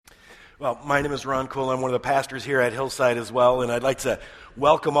Well, my name is Ron Cool. I'm one of the pastors here at Hillside as well, and I'd like to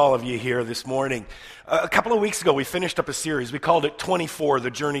welcome all of you here this morning. A couple of weeks ago, we finished up a series. We called it 24,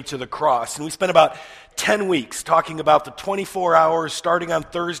 The Journey to the Cross, and we spent about 10 weeks talking about the 24 hours starting on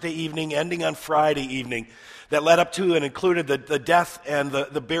Thursday evening, ending on Friday evening, that led up to and included the death and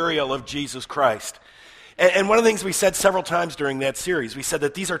the burial of Jesus Christ. And one of the things we said several times during that series, we said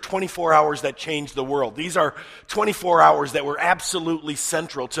that these are 24 hours that changed the world. These are 24 hours that were absolutely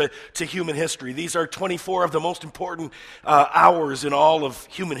central to human history. These are 24 of the most important hours in all of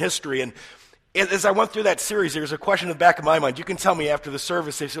human history. And as I went through that series, there was a question in the back of my mind. You can tell me after the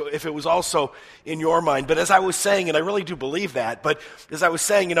service if it was also in your mind. But as I was saying, and I really do believe that, but as I was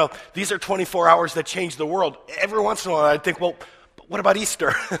saying, these are 24 hours that changed the world. Every once in a while, I'd think, well, what about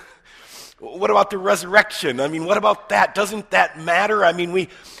Easter? What about the resurrection? I mean, what about that? Doesn't that matter? I mean,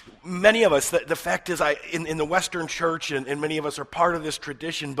 many of us, the fact is, in the Western church, and many of us are part of this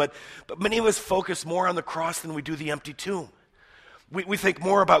tradition, but many of us focus more on the cross than we do the empty tomb. We think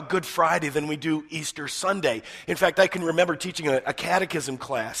more about Good Friday than we do Easter Sunday. In fact, I can remember teaching a catechism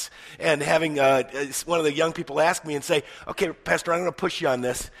class and having one of the young people ask me and say, okay, Pastor, I'm going to push you on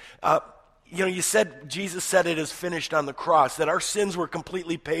this. You said, Jesus said it is finished on the cross, that our sins were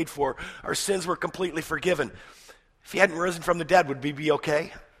completely paid for, our sins were completely forgiven. If he hadn't risen from the dead, would we be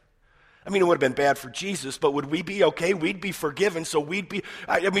okay? I mean, it would have been bad for Jesus, but would we be okay? We'd be forgiven, so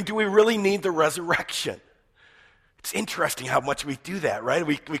do we really need the resurrection? It's interesting how much we do that, right?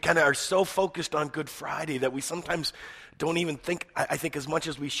 We kind of are so focused on Good Friday that we sometimes don't even think, I think, as much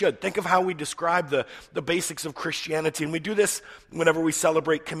as we should. Think of how we describe the basics of Christianity, and we do this whenever we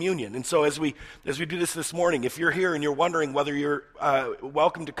celebrate communion. And so as we do this morning, if you're here and you're wondering whether you're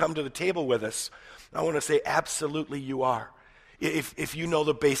welcome to come to the table with us, I want to say absolutely you are. If you know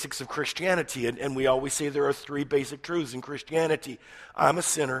the basics of Christianity, and we always say there are three basic truths in Christianity. I'm a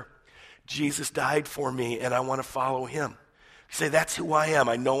sinner. Jesus died for me, and I want to follow him. You say, that's who I am.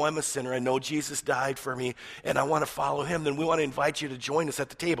 I know I'm a sinner. I know Jesus died for me, and I want to follow him. Then we want to invite you to join us at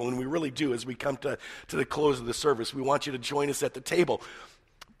the table, and we really do as we come to the close of the service. We want you to join us at the table.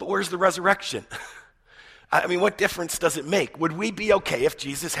 But where's the resurrection? I mean, what difference does it make? Would we be okay if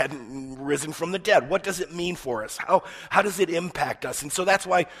Jesus hadn't risen from the dead? What does it mean for us? How does it impact us? And so that's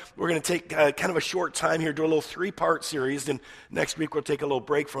why we're going to take kind of a short time here, do a little three-part series, and next week we'll take a little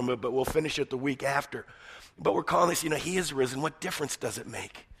break from it, but we'll finish it the week after. But we're calling this, he is risen. What difference does it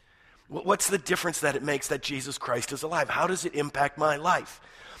make? What's the difference that it makes that Jesus Christ is alive? How does it impact my life?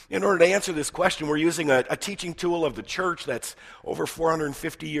 In order to answer this question, we're using a teaching tool of the church that's over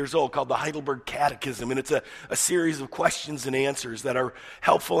 450 years old called the Heidelberg Catechism, and it's a series of questions and answers that are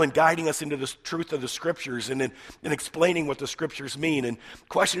helpful in guiding us into the truth of the Scriptures and in explaining what the Scriptures mean. And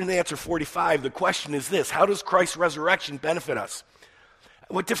question and answer 45, the question is this: how does Christ's resurrection benefit us?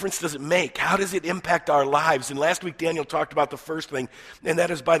 What difference does it make? How does it impact our lives? And last week Daniel talked about the first thing, and that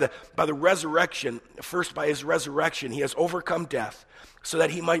is by the resurrection. First, by his resurrection, he has overcome death so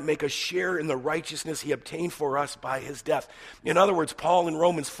that he might make us share in the righteousness he obtained for us by his death. In other words, Paul in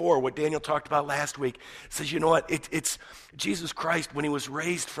Romans 4, what Daniel talked about last week, says, you know what? It's Jesus Christ, when he was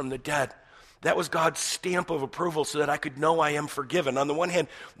raised from the dead, that was God's stamp of approval so that I could know I am forgiven. On the one hand,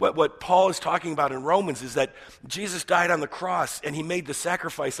 what Paul is talking about in Romans is that Jesus died on the cross and he made the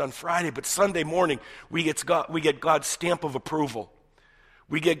sacrifice on Friday, but Sunday morning we get God's stamp of approval.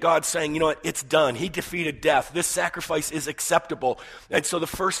 We get God saying, you know what, it's done. He defeated death. This sacrifice is acceptable. And so the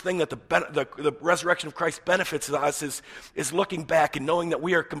first thing that the resurrection of Christ benefits us is looking back and knowing that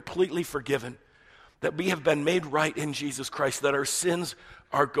we are completely forgiven, that we have been made right in Jesus Christ, that our sins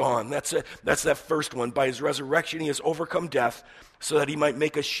are gone. That's that first one. By his resurrection, he has overcome death so that he might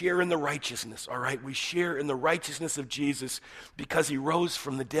make us share in the righteousness. All right, we share in the righteousness of Jesus because he rose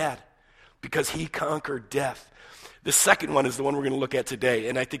from the dead, because he conquered death. The second one is the one we're going to look at today,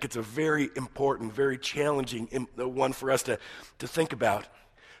 and I think it's a very important, very challenging one for us to think about.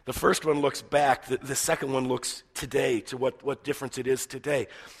 The first one looks back. The second one looks today, to what difference it is today.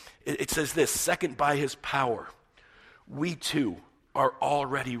 It says this: second, by his power, we too are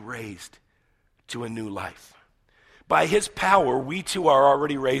already raised to a new life. By his power, we too are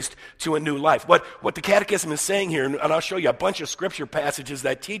already raised to a new life. What the Catechism is saying here, and I'll show you a bunch of scripture passages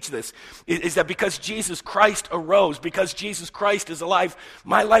that teach this, is that because Jesus Christ arose, because Jesus Christ is alive,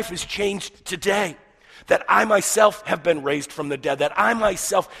 my life is changed today. That I myself have been raised from the dead,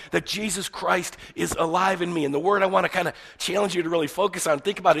 that Jesus Christ is alive in me. And the word I want to kind of challenge you to really focus on,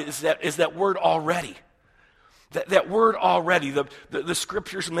 think about it, is that word already. That word already, the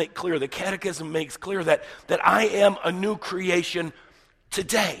scriptures make clear, the catechism makes clear that I am a new creation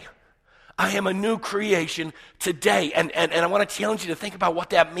today. I am a new creation today. And I want to challenge you to think about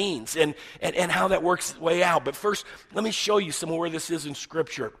what that means and how that works its way out. But first, let me show you some of where this is in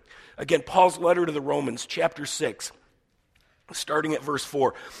Scripture. Again, Paul's letter to the Romans, chapter 6, starting at verse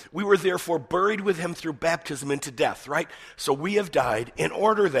 4. We were therefore buried with him through baptism into death, right? So we have died in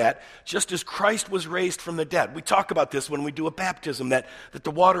order that, just as Christ was raised from the dead. We talk about this when we do a baptism, that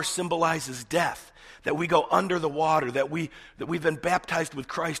the water symbolizes death. That we go under the water, that we've been baptized with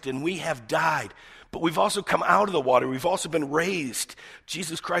Christ and we have died. But we've also come out of the water. We've also been raised.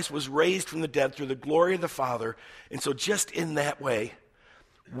 Jesus Christ was raised from the dead through the glory of the Father. And so just in that way,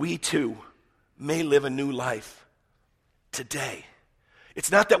 we too may live a new life today.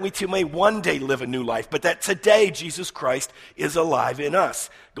 It's not that we too may one day live a new life, but that today Jesus Christ is alive in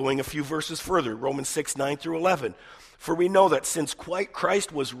us. Going a few verses further, Romans 6, 9 through 11. For we know that since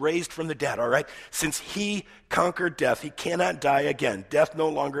Christ was raised from the dead, all right, since he conquered death, he cannot die again. Death no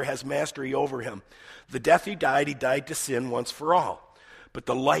longer has mastery over him. The death he died to sin once for all. But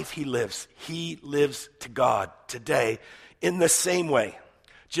the life he lives to God today in the same way.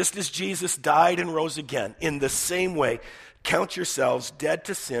 Just as Jesus died and rose again, in the same way, count yourselves dead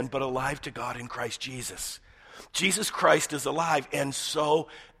to sin, but alive to God in Christ Jesus. Jesus Christ is alive, and so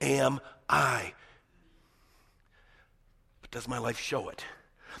am I. Does my life show it?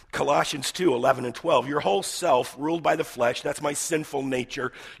 Colossians 2, 11 and 12. Your whole self ruled by the flesh, that's my sinful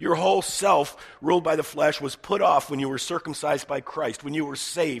nature. Your whole self ruled by the flesh was put off when you were circumcised by Christ, when you were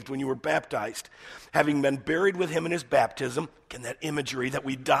saved, when you were baptized. Having been buried with him in his baptism, again that imagery that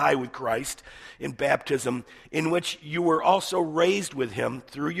we die with Christ in baptism, in which you were also raised with him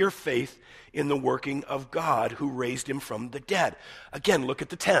through your faith in the working of God who raised him from the dead. Again, look at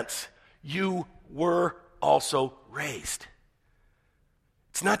the tense. You were also raised.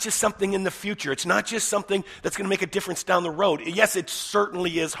 It's not just something in the future. It's not just something that's going to make a difference down the road. Yes, it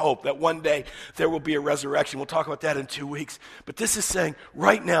certainly is hope that one day there will be a resurrection. We'll talk about that in 2 weeks. But this is saying,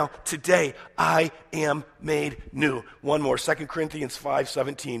 right now, today, I am made new. One more, 2 Corinthians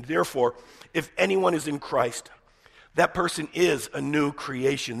 5:17. Therefore, if anyone is in Christ, that person is a new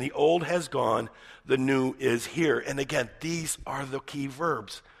creation. The old has gone, the new is here. And again, these are the key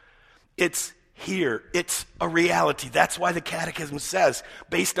verbs. It's here. It's a reality. That's why the Catechism says,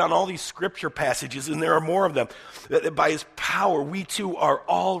 based on all these scripture passages, and there are more of them, that by his power, we too are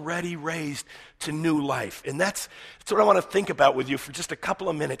already raised to new life. And that's what I want to think about with you for just a couple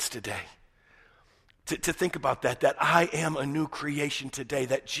of minutes today. To think about that I am a new creation today,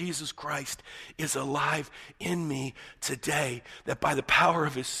 that Jesus Christ is alive in me today, that by the power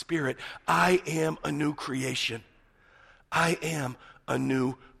of his Spirit, I am a new creation. I am a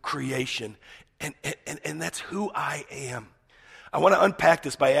new creation. And that's who I am. I want to unpack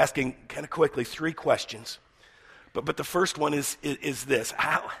this by asking kind of quickly 3 questions. But the first one is this.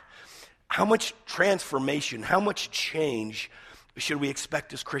 How much transformation, how much change should we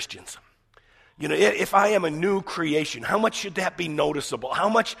expect as Christians? You know, if I am a new creation, how much should that be noticeable? How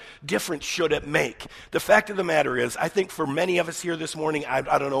much difference should it make? The fact of the matter is, I think for many of us here this morning, I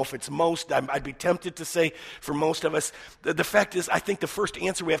don't know if it's most, I'd be tempted to say for most of us, the fact is, I think the first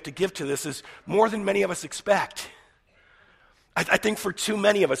answer we have to give to this is more than many of us expect. I think for too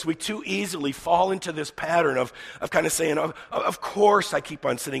many of us, we too easily fall into this pattern of kind of saying, of course I keep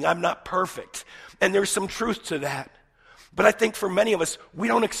on sinning, I'm not perfect. And there's some truth to that. But I think for many of us, we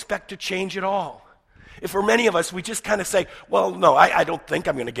don't expect to change at all. If for many of us, we just kind of say, well, no, I don't think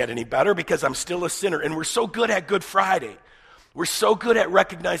I'm going to get any better because I'm still a sinner. And we're so good at Good Friday. We're so good at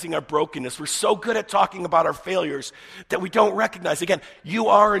recognizing our brokenness. We're so good at talking about our failures that we don't recognize. Again, you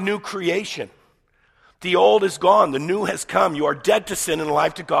are a new creation. The old is gone. The new has come. You are dead to sin and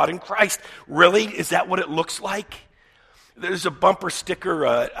alive to God in Christ. Really? Is that what it looks like? There's a bumper sticker,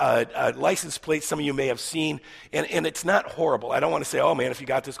 a license plate some of you may have seen, and it's not horrible. I don't want to say, oh man, if you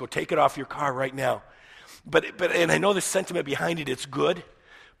got this, go take it off your car right now. But I know the sentiment behind it, it's good,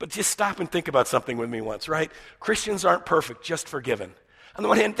 but just stop and think about something with me once, right? Christians aren't perfect, just forgiven. On the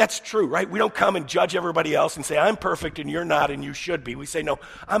one hand, that's true, right? We don't come and judge everybody else and say, I'm perfect and you're not and you should be. We say, no,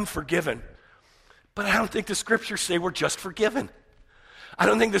 I'm forgiven. But I don't think the scriptures say we're just forgiven. I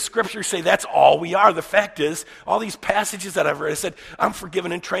don't think the scriptures say that's all we are. The fact is, all these passages that I've read, I said, I'm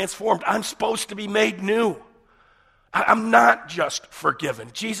forgiven and transformed. I'm supposed to be made new. I'm not just forgiven.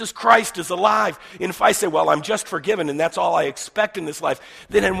 Jesus Christ is alive. And if I say, well, I'm just forgiven and that's all I expect in this life,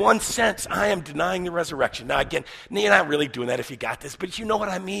 then in one sense, I am denying the resurrection. Now again, you're not really doing that if you got this, but you know what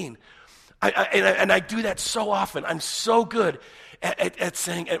I mean. I do that so often. I'm so good at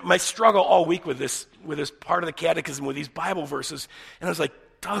saying, my struggle all week with this part of the catechism, with these Bible verses, and I was like,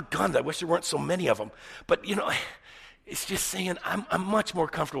 doggone, I wish there weren't so many of them. But, you know, It's just saying, I'm much more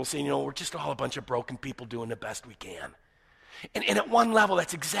comfortable saying, we're just all a bunch of broken people doing the best we can. And at one level,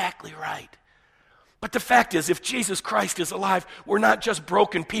 that's exactly right. But the fact is, if Jesus Christ is alive, we're not just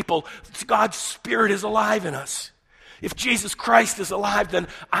broken people. God's Spirit is alive in us. If Jesus Christ is alive, then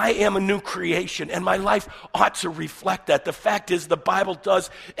I am a new creation, and my life ought to reflect that. The fact is, the Bible does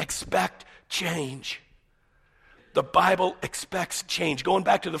expect change. The Bible expects change. Going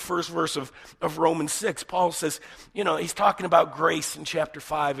back to the first verse of Romans 6, Paul says, he's talking about grace in chapter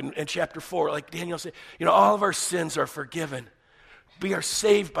 5 and chapter 4. Like Daniel said, all of our sins are forgiven. We are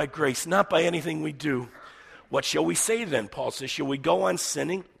saved by grace, not by anything we do. What shall we say then? Paul says, shall we go on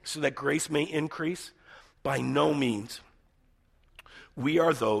sinning so that grace may increase? By no means. We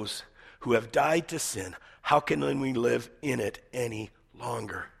are those who have died to sin. How can we live in it any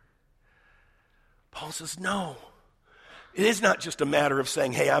longer? Paul says, no. It is not just a matter of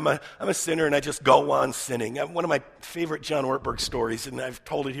saying, hey, I'm a sinner and I just go on sinning. One of my favorite John Ortberg stories, and I've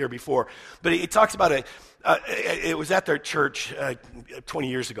told it here before, but he talks about it was at their church 20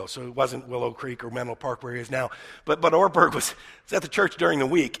 years ago, so it wasn't Willow Creek or Menlo Park where he is now. But Ortberg was at the church during the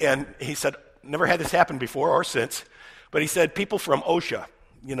week, and he said, never had this happen before or since, but he said people from OSHA,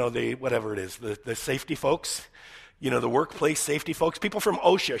 whatever it is, the safety folks, the workplace safety folks, people from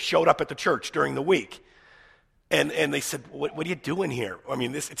OSHA showed up at the church during the week. And they said, what are you doing here? I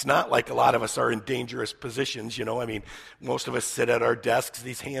mean, it's not like a lot of us are in dangerous positions, I mean, most of us sit at our desks.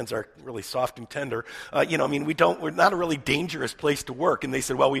 These hands are really soft and tender. We're not a really dangerous place to work. And they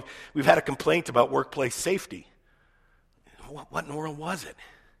said, well, we've had a complaint about workplace safety. What in the world was it?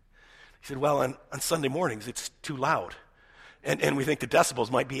 He said, well, on Sunday mornings, it's too loud. And we think the decibels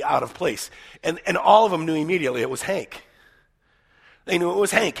might be out of place. And all of them knew immediately it was Hank. They knew it was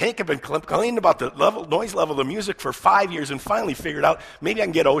Hank. Hank had been complaining about the noise level of the music for 5 years and finally figured out, maybe I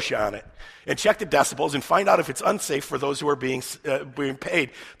can get OSHA on it and check the decibels and find out if it's unsafe for those who are being paid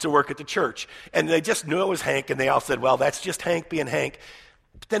to work at the church. And they just knew it was Hank, and they all said, well, that's just Hank being Hank.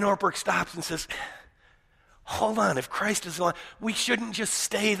 But then Ortberg stops and says, hold on, if Christ is alive, we shouldn't just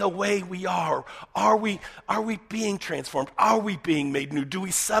stay the way we are. Are we being transformed? Are we being made new? Do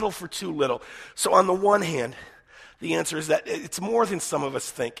we settle for too little? So on the one hand, the answer is that it's more than some of us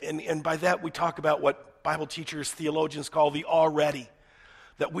think. And by that, we talk about what Bible teachers, theologians call the already.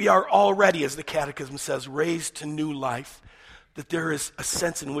 That we are already, as the Catechism says, raised to new life. That there is a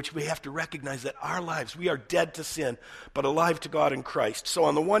sense in which we have to recognize that our lives, we are dead to sin, but alive to God in Christ. So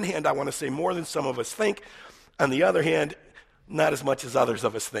on the one hand, I want to say more than some of us think. On the other hand, not as much as others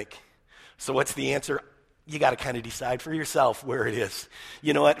of us think. So what's the answer? You got to kind of decide for yourself where it is.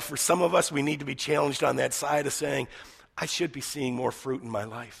 You know what? For some of us, we need to be challenged on that side of saying, I should be seeing more fruit in my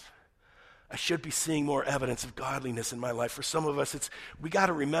life. I should be seeing more evidence of godliness in my life. For some of us, we got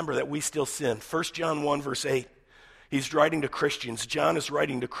to remember that we still sin. 1 John 1, verse 8, he's writing to Christians. John is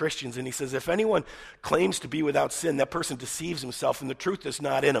writing to Christians, and he says, if anyone claims to be without sin, that person deceives himself, and the truth is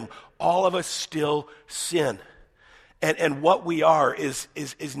not in him. All of us still sin. And what we are is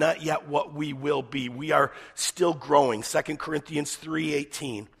not yet what we will be. We are still growing. 2 Corinthians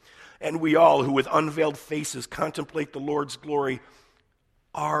 3:18. And we all, who with unveiled faces contemplate the Lord's glory,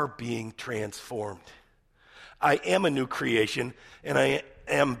 are being transformed. I am a new creation, and I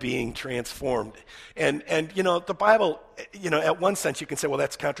am being transformed. And the Bible, at one sense you can say, well,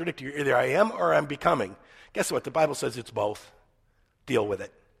 that's contradictory. Either I am or I'm becoming. Guess what? The Bible says it's both. Deal with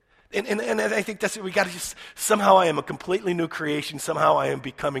it. And I think that's it. We got to just, somehow I am a completely new creation. Somehow I am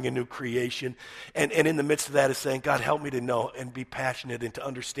becoming a new creation. And in the midst of that is saying, God, help me to know and be passionate and to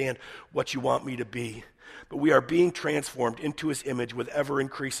understand what you want me to be. But we are being transformed into his image with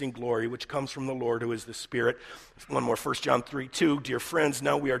ever-increasing glory, which comes from the Lord, who is the Spirit. One more, 1 John 3:2. Dear friends,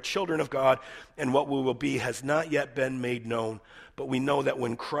 now we are children of God, and what we will be has not yet been made known. But we know that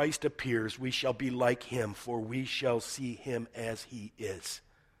when Christ appears, we shall be like him, for we shall see him as he is.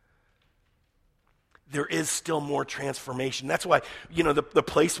 There is still more transformation. That's why, the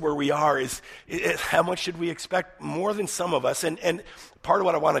place where we are is how much should we expect? More than some of us. And part of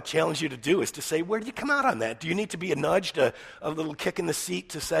what I want to challenge you to do is to say, where do you come out on that? Do you need to be nudged, a little kick in the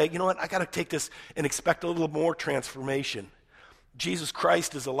seat to say, you know what, I got to take this and expect a little more transformation. Jesus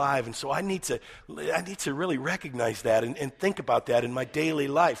Christ is alive, and so I need to really recognize that and think about that in my daily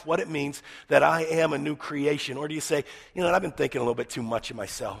life, what it means that I am a new creation. Or do you say, I've been thinking a little bit too much of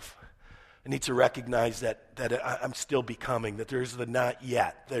myself. I need to recognize that I'm still becoming, that there's the not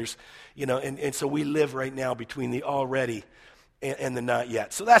yet. There's, and so we live right now between the already and the not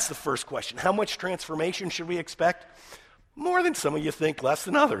yet. So that's the first question. How much transformation should we expect? More than some of you think, less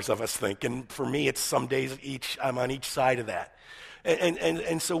than others of us think. And for me, it's some days I'm on each side of that.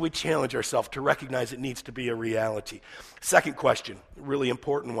 And so we challenge ourselves to recognize it needs to be a reality. Second question, really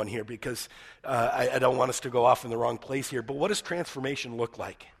important one here, because I don't want us to go off in the wrong place here, but what does transformation look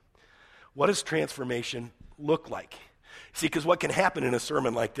like? What does transformation look like? See, because what can happen in a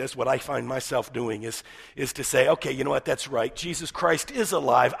sermon like this, what I find myself doing is to say, okay, you know what, that's right. Jesus Christ is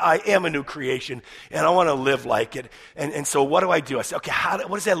alive. I am a new creation, and I want to live like it. And so what do? I say, okay,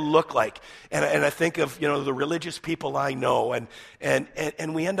 what does that look like? And I think of, the religious people I know, and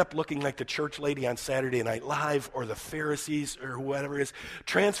we end up looking like the church lady on Saturday Night Live or the Pharisees or whatever it is.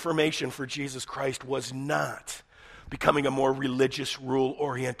 Transformation for Jesus Christ was not becoming a more religious,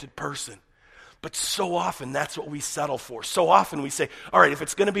 rule-oriented person. But so often, that's what we settle for. So often we say, all right, if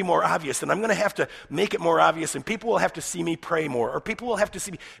it's going to be more obvious, then I'm going to have to make it more obvious, and people will have to see me pray more, or people will have to see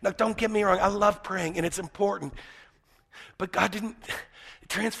me. Now, don't get me wrong, I love praying, and it's important. But God didn't,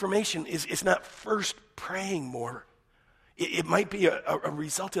 transformation is not first praying more. It might be a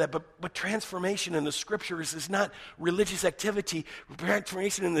result of that, but transformation in the Scriptures is not religious activity.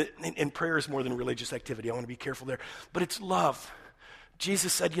 Transformation in prayer is more than religious activity. I want to be careful there. But it's love.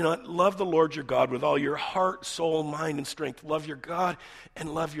 Jesus said, love the Lord your God with all your heart, soul, mind, and strength. Love your God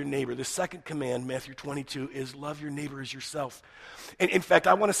and love your neighbor. The second command, Matthew 22, is love your neighbor as yourself. And in fact,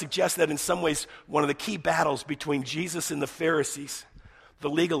 I want to suggest that in some ways, one of the key battles between Jesus and the Pharisees, the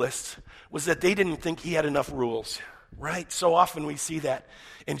legalists, was that they didn't think he had enough rules, right? So often we see that.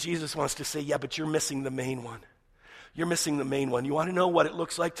 And Jesus wants to say, yeah, but you're missing the main one. You're missing the main one. You want to know what it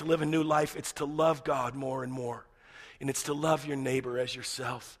looks like to live a new life? It's to love God more and more. And it's to love your neighbor as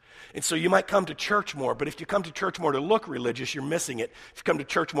yourself. And so you might come to church more, but if you come to church more to look religious, you're missing it. If you come to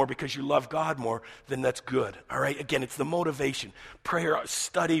church more because you love God more, then that's good. All right? Again, it's the motivation. Prayer,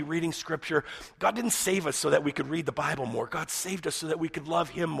 study, reading Scripture. God didn't save us so that we could read the Bible more. God saved us so that we could love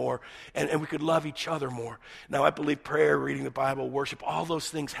Him more and we could love each other more. Now, I believe prayer, reading the Bible, worship, all those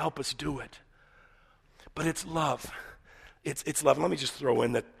things help us do it. But it's love. It's love. Let me just throw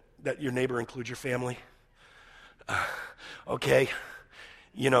in that your neighbor includes your family. Okay,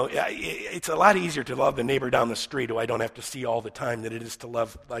 it's a lot easier to love the neighbor down the street who I don't have to see all the time than it is to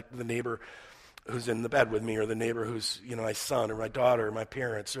love like the neighbor who's in the bed with me, or the neighbor who's, my son or my daughter or my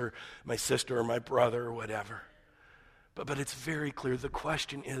parents or my sister or my brother or whatever. But it's very clear. The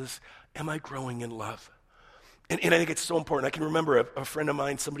question is, am I growing in love? And I think it's so important. I can remember a friend of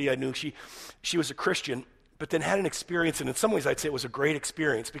mine, somebody I knew, she was a Christian, but then had an experience, and in some ways I'd say it was a great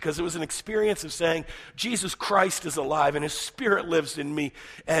experience, because it was an experience of saying, Jesus Christ is alive and His Spirit lives in me.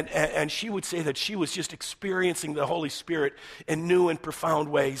 And she would say that she was just experiencing the Holy Spirit in new and profound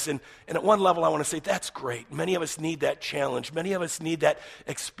ways. And at one level I want to say, that's great. Many of us need that challenge. Many of us need that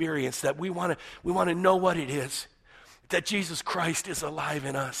experience, that we want to know what it is, that Jesus Christ is alive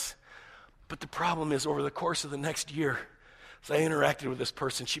in us. But the problem is, over the course of the next year, as I interacted with this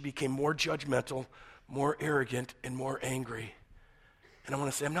person, she became more judgmental, more arrogant, and more angry. And I want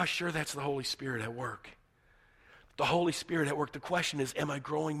to say, I'm not sure that's the Holy Spirit at work. The Holy Spirit at work, the question is, am I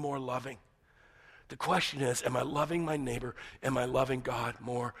growing more loving? The question is, am I loving my neighbor? Am I loving God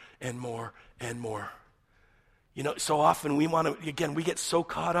more and more and more? So often we get so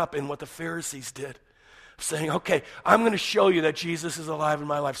caught up in what the Pharisees did, saying, okay, I'm going to show you that Jesus is alive in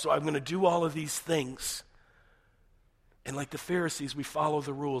my life, so I'm going to do all of these things. And like the Pharisees, we follow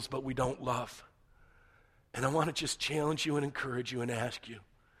the rules, but we don't love. And I want to just challenge you and encourage you and ask you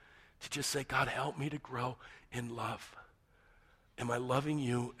to just say, God, help me to grow in love. Am I loving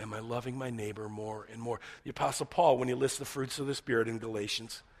you? Am I loving my neighbor more and more? The Apostle Paul, when he lists the fruits of the Spirit in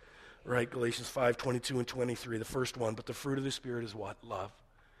Galatians, right? Galatians 5, 22 and 23, the first one. But the fruit of the Spirit is what? Love.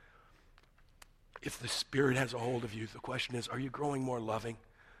 If the Spirit has a hold of you, the question is, are you growing more loving?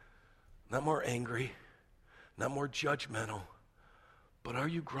 Not more angry, not more judgmental, but are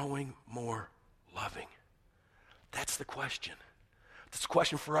you growing more loving? That's the question. That's the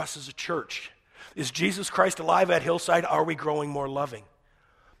question for us as a church. Is Jesus Christ alive at Hillside? Are we growing more loving?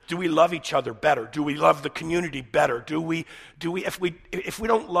 Do we love each other better? Do we love the community better? If we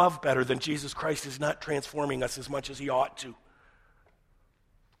don't love better, then Jesus Christ is not transforming us as much as He ought to.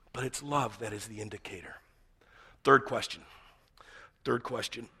 But it's love that is the indicator. Third question.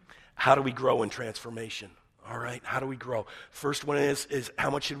 How do we grow in transformation? All right, how do we grow? First one is how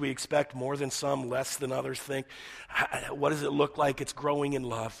much should we expect? More than some, less than others think? What does it look like? It's growing in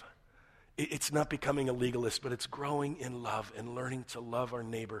love. It's not becoming a legalist, but it's growing in love and learning to love our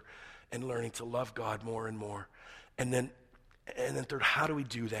neighbor and learning to love God more and more. And then third, how do we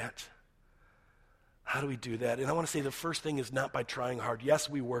do that? How do we do that? And I want to say the first thing is not by trying hard. Yes,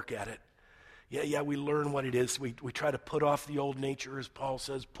 we work at it. Yeah, we learn what it is. We try to put off the old nature, as Paul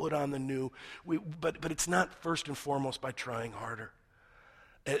says, put on the new. But it's not first and foremost by trying harder.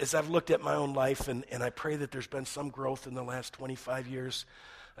 As I've looked at my own life, and I pray that there's been some growth in the last 25 years,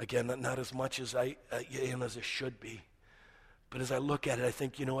 again, not as much as I am as it should be. But as I look at it, I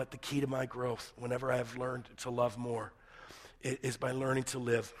think, you know what, the key to my growth, whenever I have learned to love more, is by learning to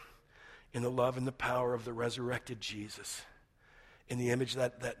live in the love and the power of the resurrected Jesus. And the image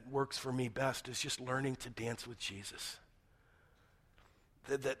that works for me best is just learning to dance with Jesus.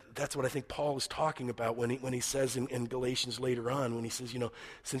 That's what I think Paul is talking about when he says in Galatians later on, when he says,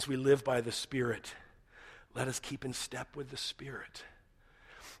 since we live by the Spirit, let us keep in step with the Spirit.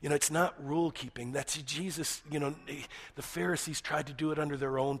 It's not rule keeping. That's Jesus. The Pharisees tried to do it under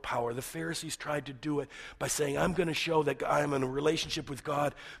their own power. The Pharisees tried to do it by saying, I'm going to show that I am in a relationship with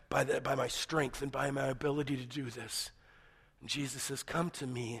God by my strength and by my ability to do this. And Jesus says, come to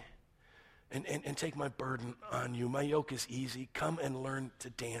me and take my burden on you. My yoke is easy. Come and learn to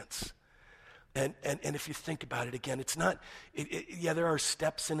dance. And if you think about it again, it's not, there are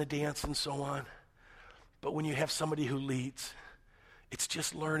steps in a dance and so on. But when you have somebody who leads, it's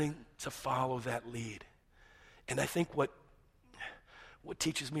just learning to follow that lead. And I think what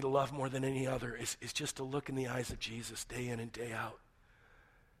teaches me to love more than any other is just to look in the eyes of Jesus day in and day out.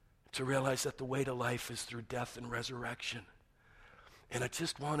 To realize that the way to life is through death and resurrection. And I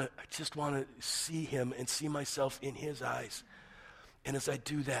just want to see him and see myself in his eyes. And as I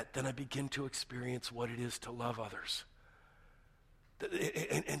do that, then I begin to experience what it is to love others.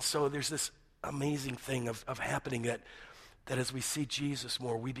 And so there's this amazing thing of happening that as we see Jesus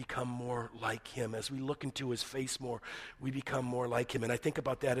more, we become more like him. As we look into his face more, we become more like him. And I think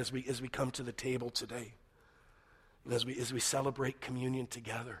about that as we come to the table today, and as we celebrate communion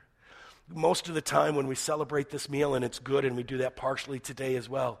together. Most of the time when we celebrate this meal, and it's good, and we do that partially today as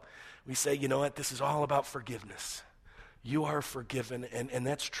well, we say, you know what, this is all about forgiveness. You are forgiven, and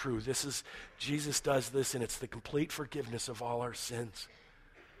that's true. Jesus does this, and it's the complete forgiveness of all our sins.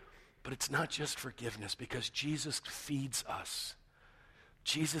 But it's not just forgiveness, because Jesus feeds us.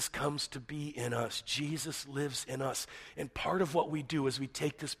 Jesus comes to be in us. Jesus lives in us. And part of what we do as we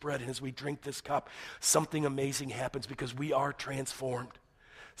take this bread and as we drink this cup, something amazing happens because we are transformed.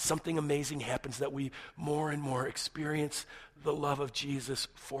 Something amazing happens that we more and more experience the love of Jesus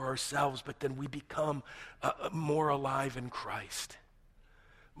for ourselves, but then we become more alive in Christ.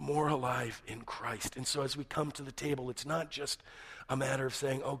 More alive in Christ. And so as we come to the table, it's not just a matter of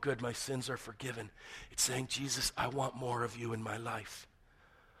saying, oh good, my sins are forgiven. It's saying, Jesus, I want more of you in my life.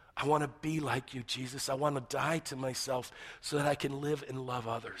 I want to be like you, Jesus. I want to die to myself so that I can live and love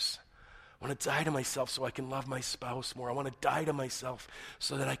others. I want to die to myself so I can love my spouse more. I want to die to myself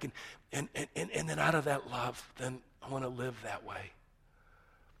so that I can, and then out of that love, then I want to live that way.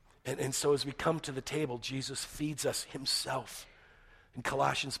 And so as we come to the table, Jesus feeds us himself. In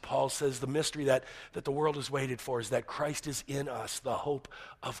Colossians, Paul says the mystery that the world has waited for is that Christ is in us, the hope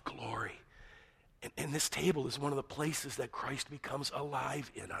of glory. And this table is one of the places that Christ becomes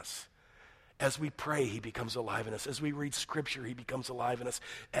alive in us. As we pray, he becomes alive in us. As we read Scripture, he becomes alive in us.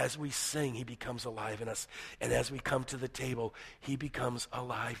 As we sing, he becomes alive in us. And as we come to the table, he becomes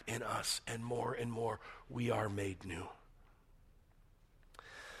alive in us. And more we are made new.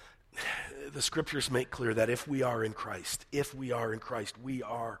 The Scriptures make clear that if we are in Christ, we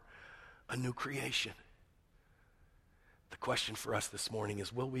are a new creation. The question for us this morning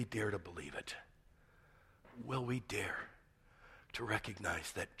is, will we dare to believe it? Will we dare to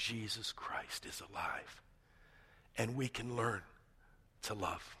recognize that Jesus Christ is alive and we can learn to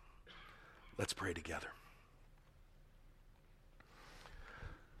love? Let's pray together.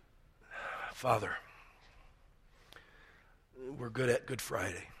 Father, we're good at Good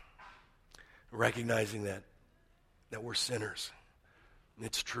Friday, recognizing that we're sinners.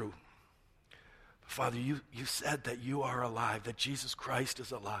 It's true. But Father, you said that you are alive, that Jesus Christ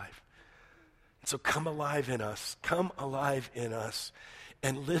is alive. And so come alive in us. Come alive in us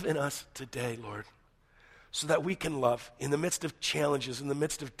and live in us today, Lord, so that we can love in the midst of challenges, in the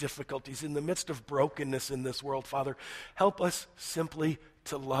midst of difficulties, in the midst of brokenness in this world. Father, help us simply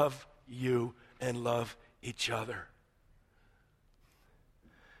to love you and love each other.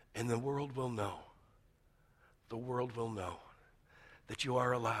 And the world will know that you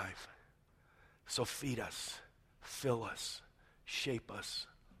are alive. So feed us, fill us, shape us,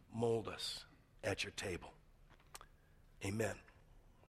 mold us at your table. Amen.